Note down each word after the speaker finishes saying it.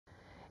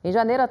Em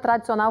janeiro, a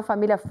tradicional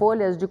Família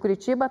Folhas de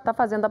Curitiba está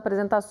fazendo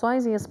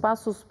apresentações em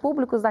espaços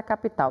públicos da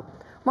capital.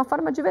 Uma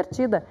forma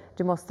divertida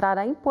de mostrar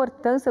a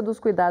importância dos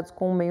cuidados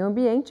com o meio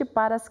ambiente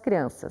para as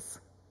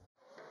crianças.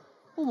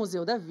 O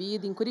Museu da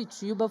Vida, em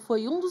Curitiba,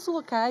 foi um dos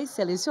locais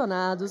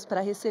selecionados para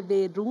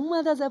receber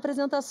uma das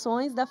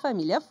apresentações da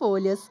Família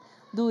Folhas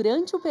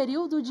durante o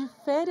período de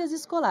férias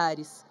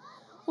escolares.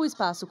 O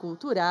espaço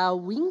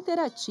cultural,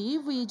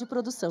 interativo e de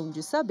produção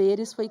de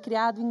saberes foi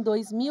criado em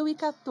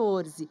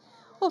 2014.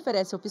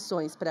 Oferece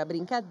opções para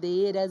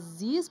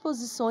brincadeiras e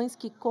exposições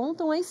que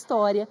contam a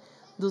história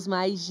dos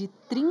mais de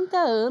 30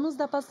 anos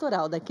da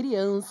Pastoral da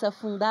Criança,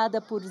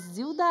 fundada por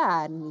Zilda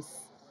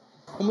Arnes.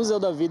 O Museu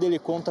da Vida ele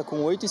conta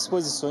com 8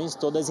 exposições,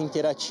 todas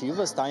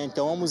interativas, tá?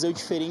 Então é um museu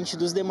diferente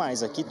dos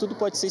demais. Aqui tudo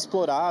pode ser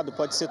explorado,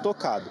 pode ser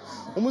tocado.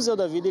 O Museu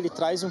da Vida ele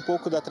traz um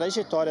pouco da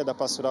trajetória da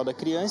Pastoral da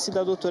Criança e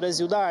da doutora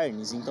Zilda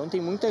Arnes. Então tem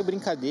muita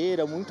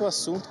brincadeira, muito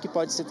assunto que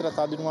pode ser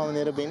tratado de uma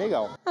maneira bem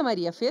legal. A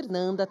Maria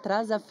Fernanda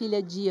traz a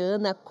filha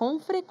Diana com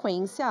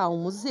frequência ao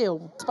museu.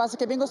 O espaço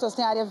aqui é bem gostoso,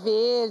 tem a área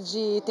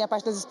verde, tem a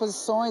parte das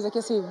exposições, aqui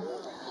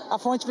a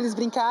fonte para eles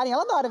brincarem.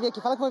 Ela adora vir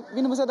aqui, fala que vai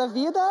vir no Museu da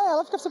Vida,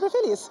 ela fica super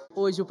feliz.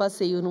 Hoje o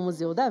passeio no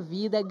Museu da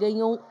Vida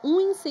ganhou um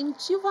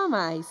incentivo a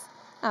mais,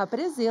 a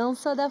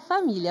presença da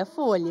Família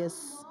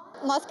Folhas.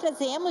 Nós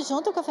trazemos,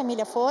 junto com a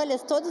Família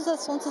Folhas, todos os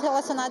assuntos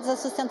relacionados à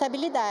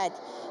sustentabilidade.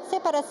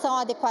 Separação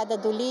adequada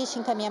do lixo,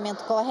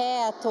 encaminhamento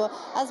correto,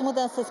 as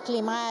mudanças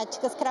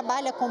climáticas,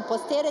 trabalho a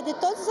composteira, de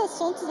todos os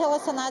assuntos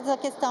relacionados à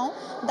questão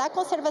da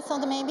conservação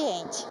do meio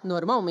ambiente.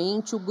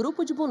 Normalmente, o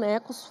grupo de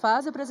bonecos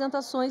faz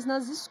apresentações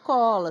nas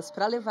escolas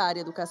para levar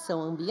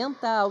educação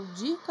ambiental,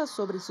 dicas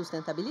sobre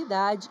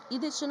sustentabilidade e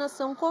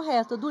destinação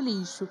correta do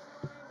lixo.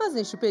 Mas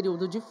neste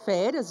período de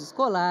férias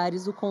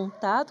escolares, o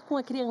contato com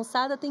a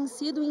criançada tem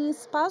sido em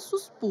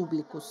espaços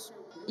públicos.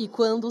 E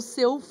quando o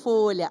seu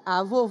Folha,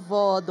 a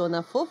vovó,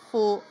 Dona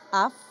Fofô,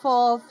 a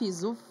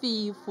Fofes, o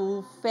Fifo,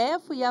 o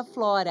Fefo e a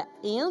Flora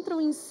entram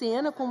em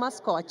cena com o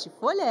mascote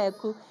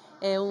Folheco,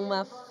 é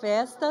uma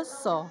festa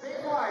só.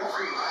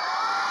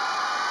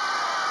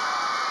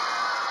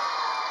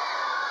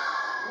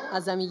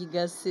 As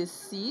amigas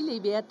Cecília e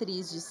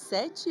Beatriz, de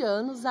 7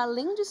 anos,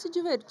 além de se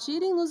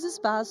divertirem nos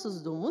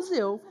espaços do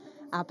museu,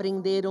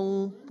 aprenderam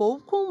um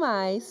pouco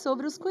mais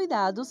sobre os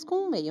cuidados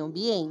com o meio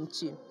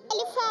ambiente.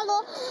 Ele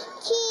falou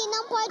que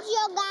não pode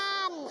jogar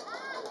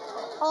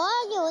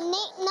óleo,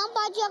 não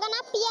pode jogar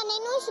na pia,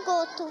 nem no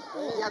esgoto.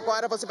 E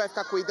agora você vai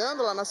ficar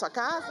cuidando lá na sua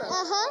casa?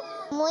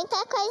 Aham. Muita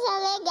coisa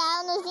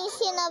legal, nos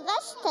ensinou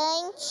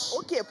bastante.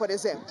 O que, por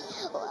exemplo?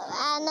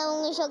 A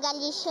não jogar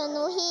lixo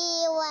no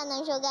rio, a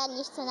não jogar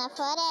lixo na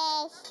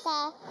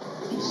floresta.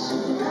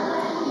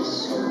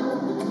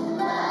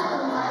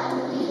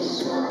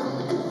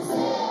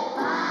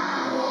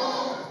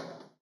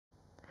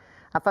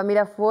 A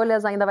Família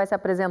Folhas ainda vai se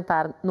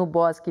apresentar no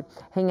Bosque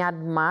Reinhard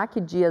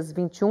Mack, dias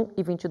 21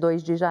 e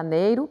 22 de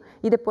janeiro,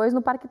 e depois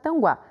no Parque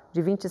Tanguá,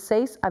 de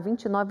 26 a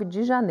 29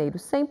 de janeiro,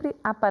 sempre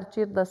a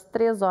partir das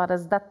 3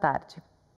 horas da tarde.